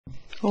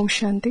Om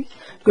Shanti.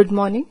 Good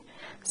morning.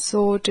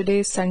 So today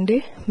is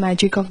Sunday,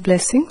 Magic of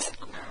Blessings.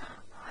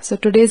 So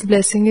today's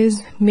blessing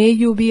is, may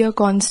you be a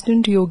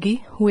constant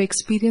yogi who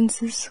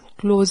experiences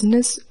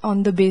closeness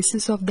on the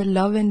basis of the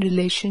love and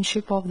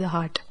relationship of the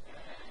heart.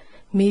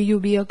 May you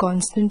be a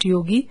constant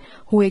yogi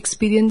who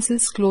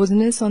experiences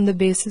closeness on the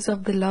basis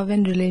of the love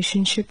and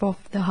relationship of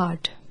the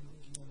heart.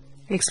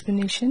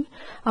 Explanation.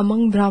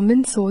 Among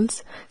Brahmin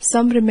souls,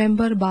 some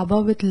remember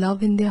Baba with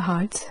love in their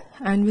hearts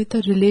and with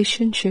a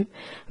relationship,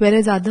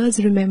 whereas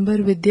others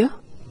remember with their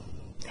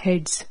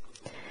heads.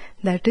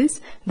 That is,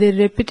 they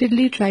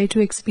repeatedly try to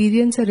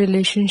experience a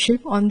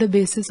relationship on the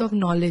basis of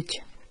knowledge.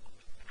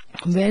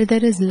 Where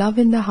there is love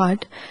in the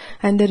heart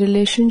and the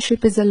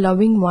relationship is a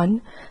loving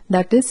one,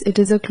 that is, it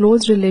is a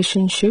close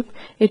relationship,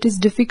 it is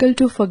difficult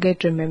to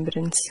forget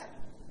remembrance.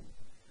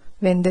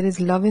 When there is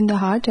love in the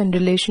heart and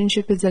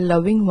relationship is a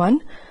loving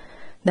one,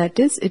 that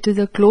is, it is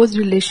a close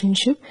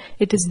relationship,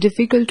 it is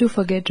difficult to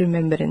forget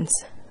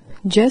remembrance.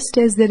 Just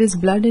as there is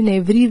blood in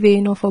every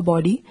vein of a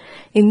body,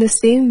 in the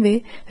same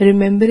way,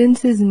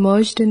 remembrance is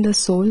merged in the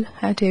soul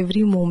at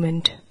every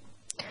moment.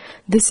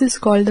 This is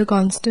called the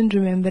constant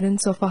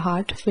remembrance of a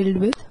heart filled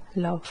with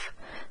love.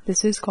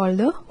 This is called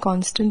the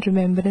constant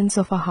remembrance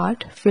of a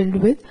heart filled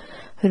with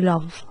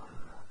love.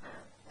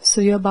 So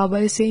your Baba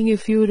is saying,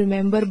 if you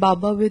remember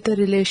Baba with a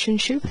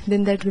relationship,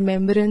 then that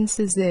remembrance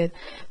is there.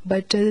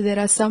 But there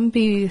are some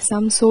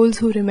souls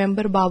who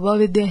remember Baba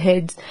with their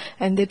heads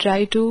and they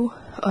try to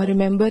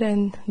remember,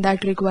 and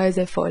that requires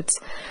efforts.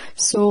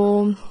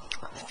 So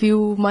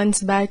few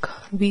months back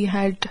we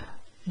had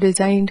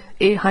designed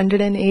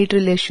 108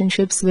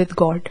 relationships with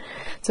God.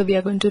 So we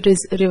are going to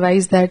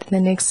revise that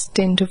in the next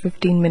 10 to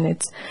 15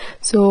 minutes.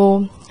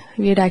 So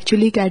we had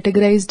actually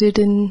categorized it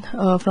in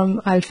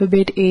from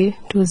alphabet A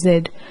to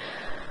Z.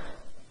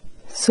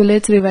 So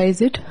let's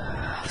revise it.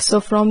 So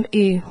from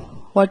A,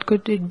 what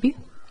could it be?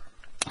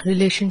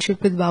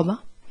 Relationship with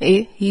Baba.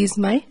 A, he is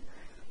my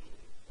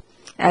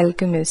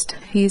alchemist.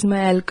 He is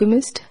my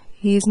alchemist.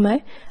 He is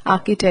my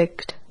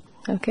architect.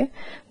 Okay.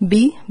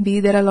 B,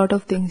 there are a lot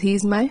of things. He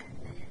is my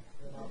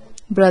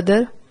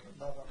brother.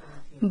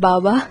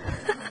 Baba.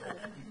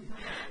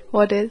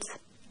 What else?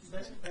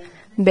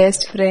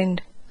 Best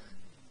friend.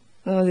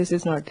 No, this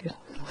is not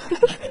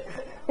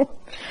there.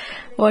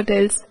 What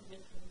else?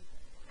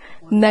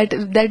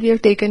 That we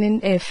have taken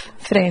in F.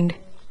 Friend.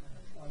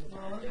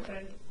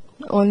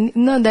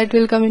 No, that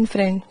will come in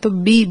friend. So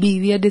B.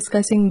 We are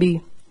discussing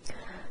B.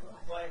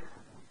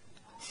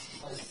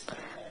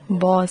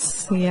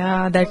 Boss.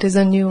 Yeah, that is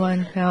a new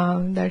one.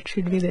 That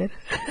should be there.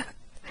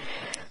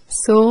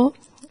 So,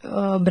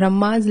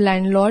 Brahma's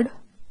landlord,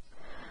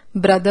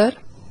 brother.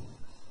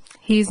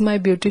 He is my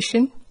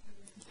beautician.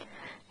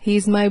 He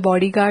is my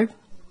bodyguard.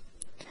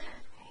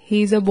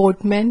 He is a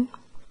boatman.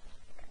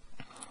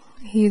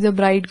 He is a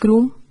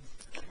bridegroom.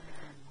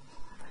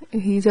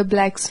 He is a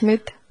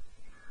blacksmith.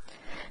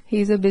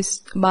 He is a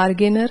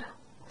bargainer,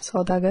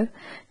 saudagar.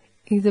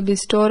 He is a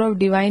bestower of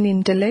divine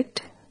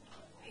intellect.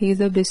 He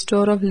is a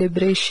bestower of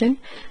liberation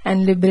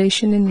and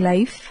liberation in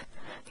life.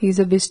 He is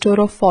a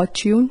bestower of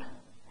fortune.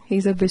 He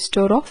is a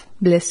bestower of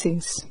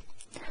blessings.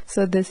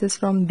 So this is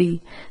from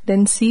B.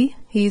 Then C,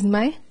 he is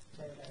my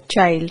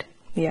child.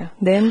 Yeah.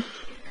 Then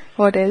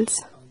what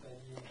else?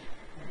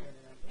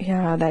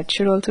 Yeah, that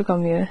should also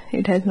come here.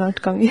 It has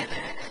not come here.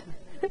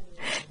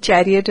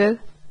 Charioteer.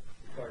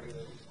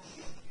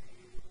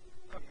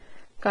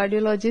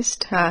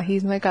 Cardiologist. He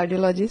is my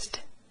cardiologist.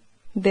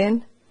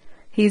 Then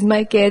he is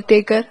my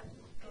caretaker.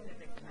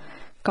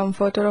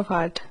 Comforter of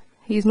heart.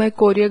 He is my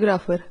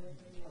choreographer.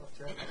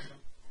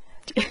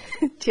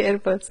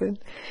 Chairperson.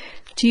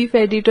 Chief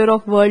editor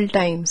of World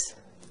Times.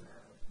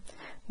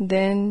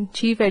 Then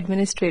chief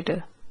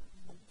administrator.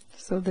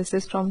 So this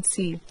is from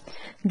C.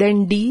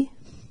 Then D,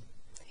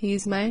 he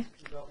is my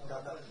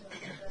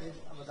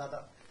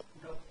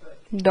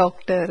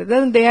doctor.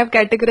 Then they have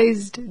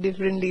categorized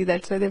differently.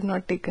 That's why they have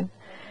not taken.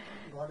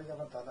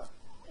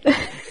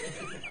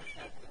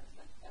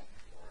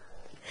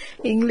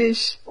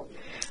 English.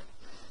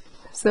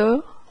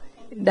 So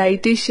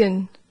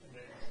dietitian.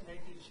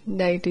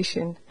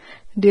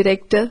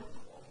 Director.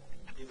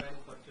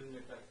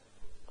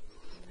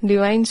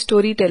 Divine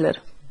storyteller.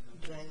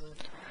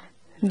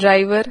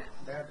 Driver.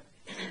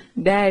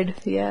 Dad.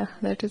 Yeah,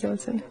 that is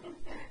also.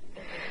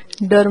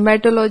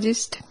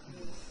 Dermatologist.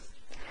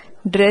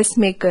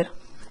 Dressmaker.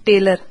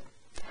 Tailor.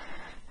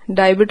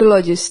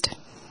 Diabetologist.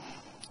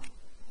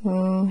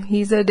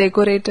 He's a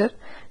decorator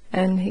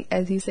and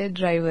as he said,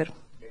 driver.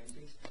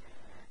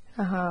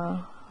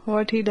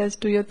 What he does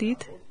to your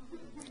teeth?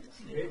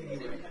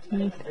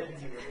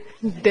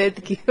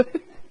 Death giver.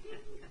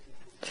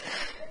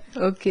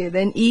 Okay,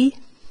 then E.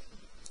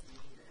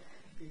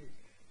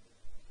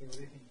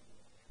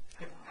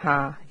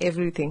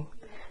 Everything.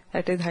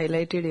 That is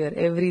highlighted here.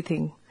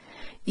 Everything.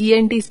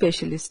 ENT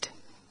specialist.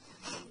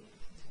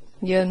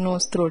 Ear,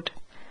 nose, throat.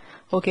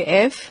 Okay,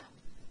 F.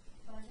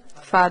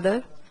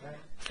 Father.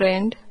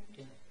 Friend.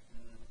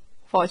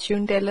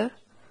 Fortune teller.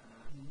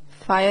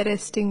 Fire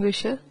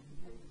extinguisher.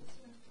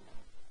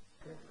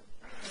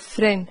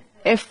 Friend.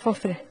 F for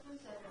friend.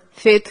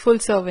 Faithful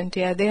servant.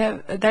 Yeah, they have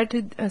that.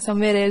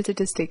 Somewhere else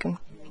it is taken.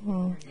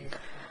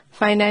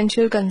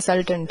 Financial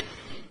consultant.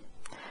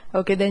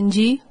 Okay, then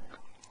G.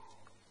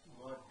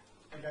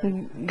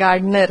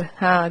 Gardener.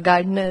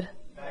 Gardener.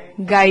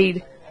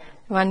 Guide.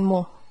 One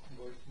more.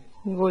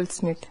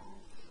 Goldsmith.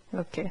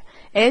 Okay.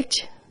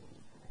 H.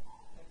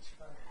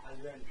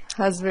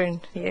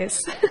 Husband.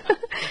 Yes.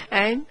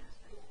 And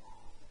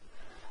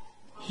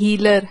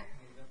healer.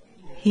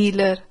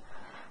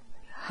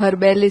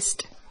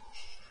 Herbalist.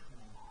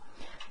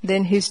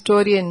 Then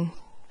historian.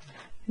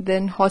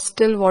 Then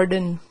hostel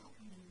warden.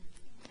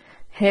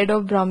 Head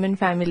of Brahmin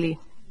family.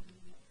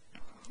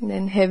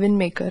 Then heaven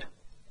maker.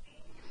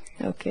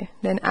 Okay.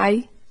 Then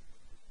I.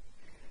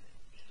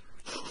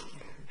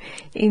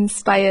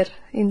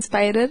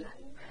 Inspirer.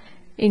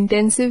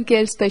 Intensive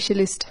care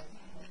specialist.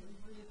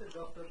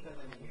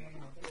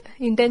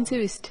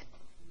 Intensivist.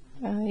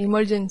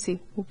 Emergency.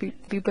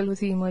 People who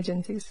see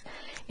emergencies.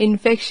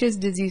 Infectious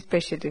disease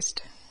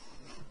specialist.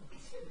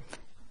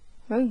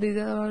 Well, these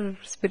are all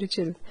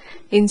spiritual.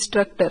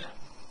 Instructor.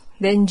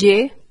 Then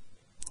J.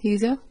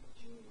 He's a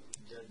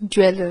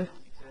jeweler.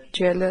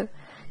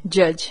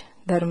 Judge.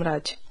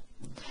 Dharmaraj.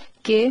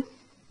 K.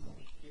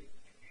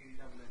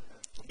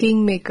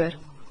 Kingmaker.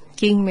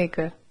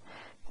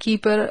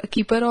 Keeper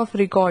of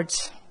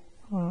records.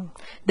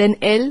 Then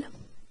L.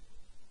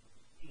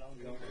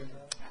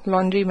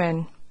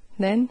 Laundryman.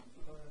 Then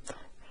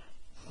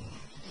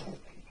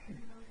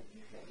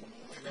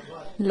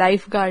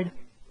lifeguard.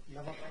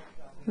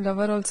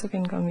 Lover also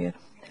can come here.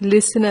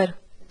 Listener.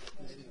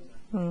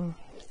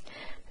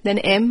 Then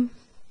M.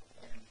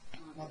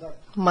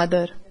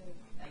 Mother.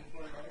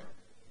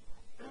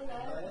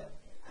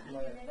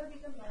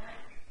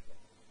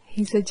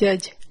 He's a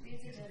judge.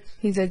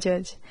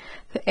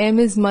 So M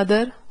is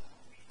mother.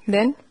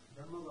 Then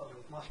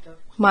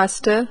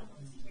master.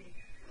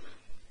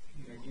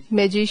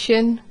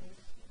 Magician.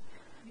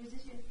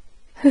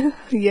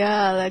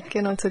 Yeah, that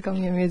can also come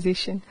here.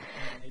 Musician.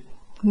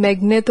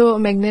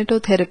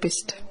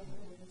 Magnetotherapist.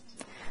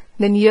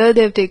 Then here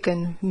they have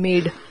taken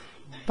maid.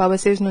 Baba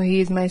says, no,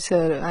 he is my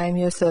sir. I am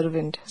your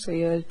servant. So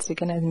here it's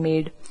taken as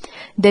maid.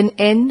 Then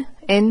N.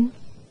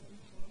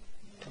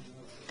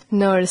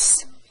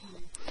 Nurse.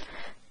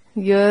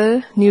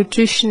 Your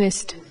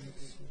nutritionist.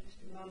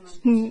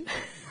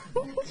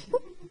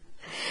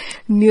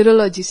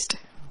 Neurologist.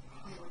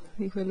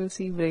 People who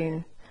see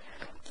brain.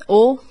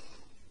 O.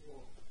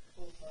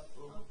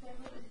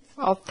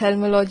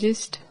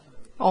 Ophthalmologist.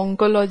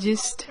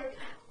 Oncologist.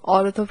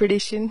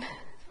 Orthopedician.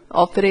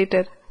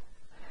 Operator.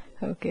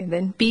 Okay,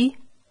 then P.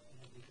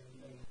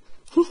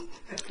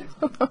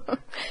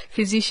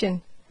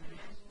 Physician.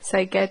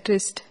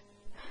 Psychiatrist.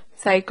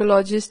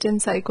 Psychologist and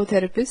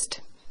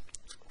psychotherapist.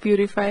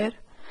 Purifier.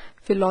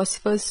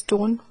 Philosopher's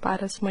stone.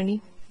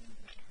 Parasmani.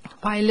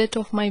 Pilot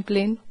of my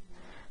plane.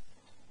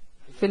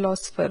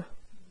 Philosopher.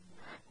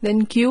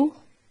 Then Q.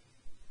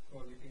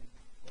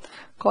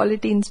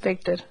 Quality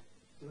inspector.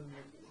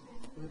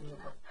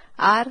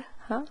 R.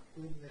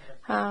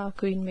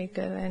 Queen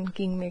maker and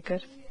king maker.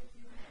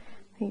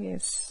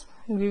 Yes.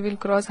 We will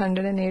cross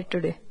 108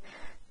 today.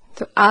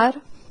 So R.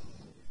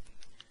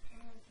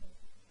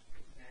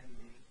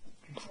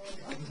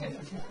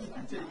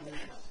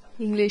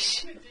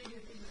 English.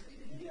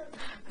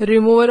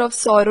 Remover of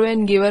sorrow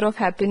and giver of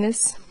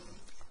happiness.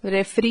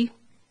 Referee.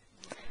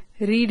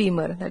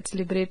 Redeemer. That's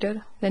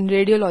liberator. Then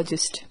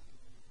radiologist.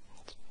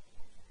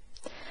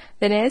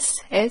 Then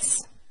S.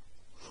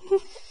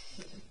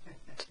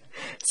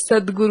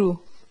 Sadguru.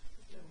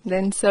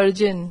 Then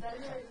surgeon.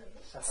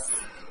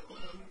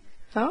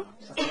 How?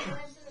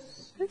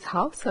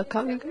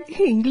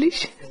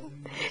 English?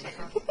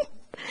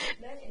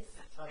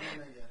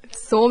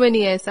 So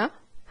many S,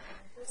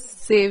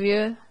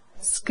 Savior,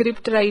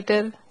 script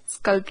writer,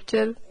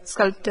 sculptor,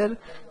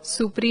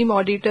 supreme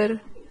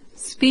auditor,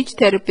 speech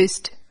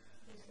therapist,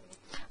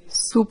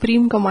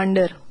 supreme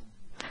commander,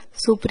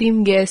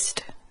 supreme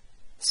guest,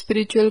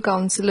 spiritual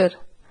counselor,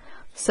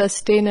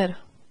 sustainer,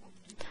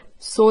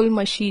 soul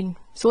machine,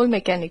 soul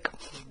mechanic,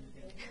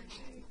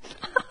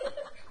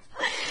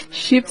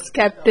 ship's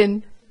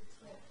captain,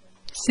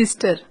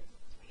 sister,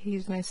 he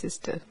is my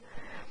sister.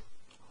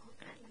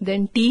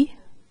 Then T,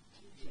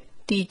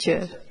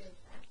 teacher,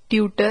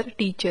 tutor,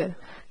 teacher,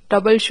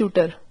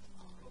 troubleshooter,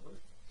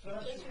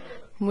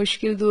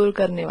 मुश्किल दूर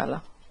करने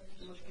वाला.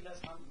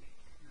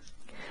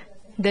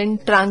 Then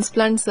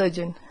transplant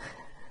surgeon.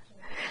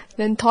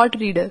 Then thought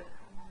reader.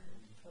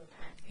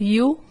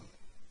 U,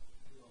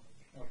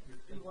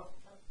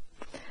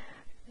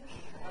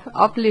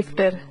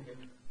 uplifter.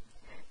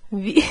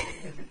 V,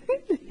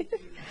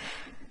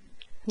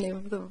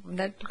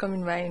 that will come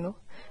in Y, no?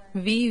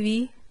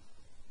 V,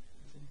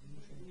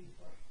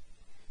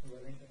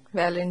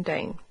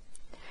 Valentine.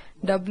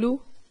 W,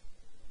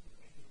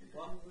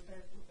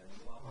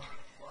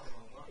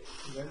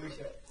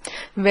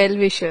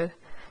 well-wisher,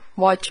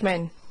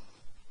 watchman.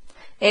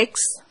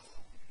 X,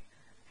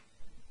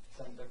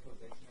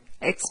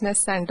 Xmas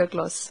Santa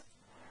Claus.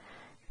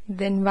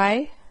 Then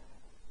Y,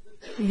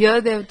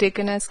 Here they have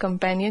taken as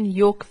companion,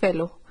 yoke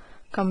fellow,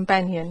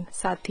 companion,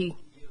 sathi.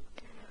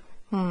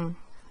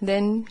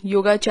 Then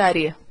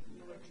Yogacharya.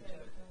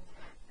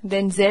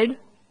 Then Z.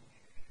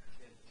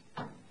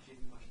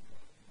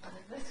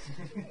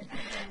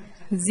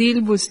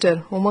 Zeal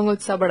booster, umang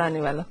utsaah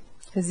badhane wala.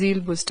 Zeal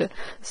booster.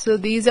 So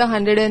these are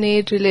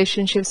 108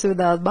 relationships with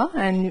Abba,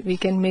 and we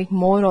can make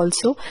more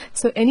also.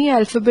 So any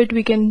alphabet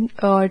we can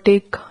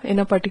take in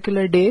a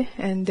particular day,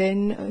 and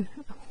then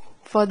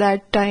for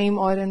that time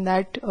or in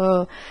that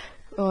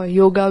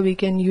yoga we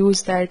can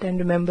use that and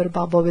remember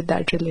Baba with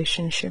that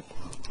relationship.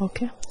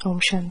 Okay? Om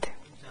Shanti.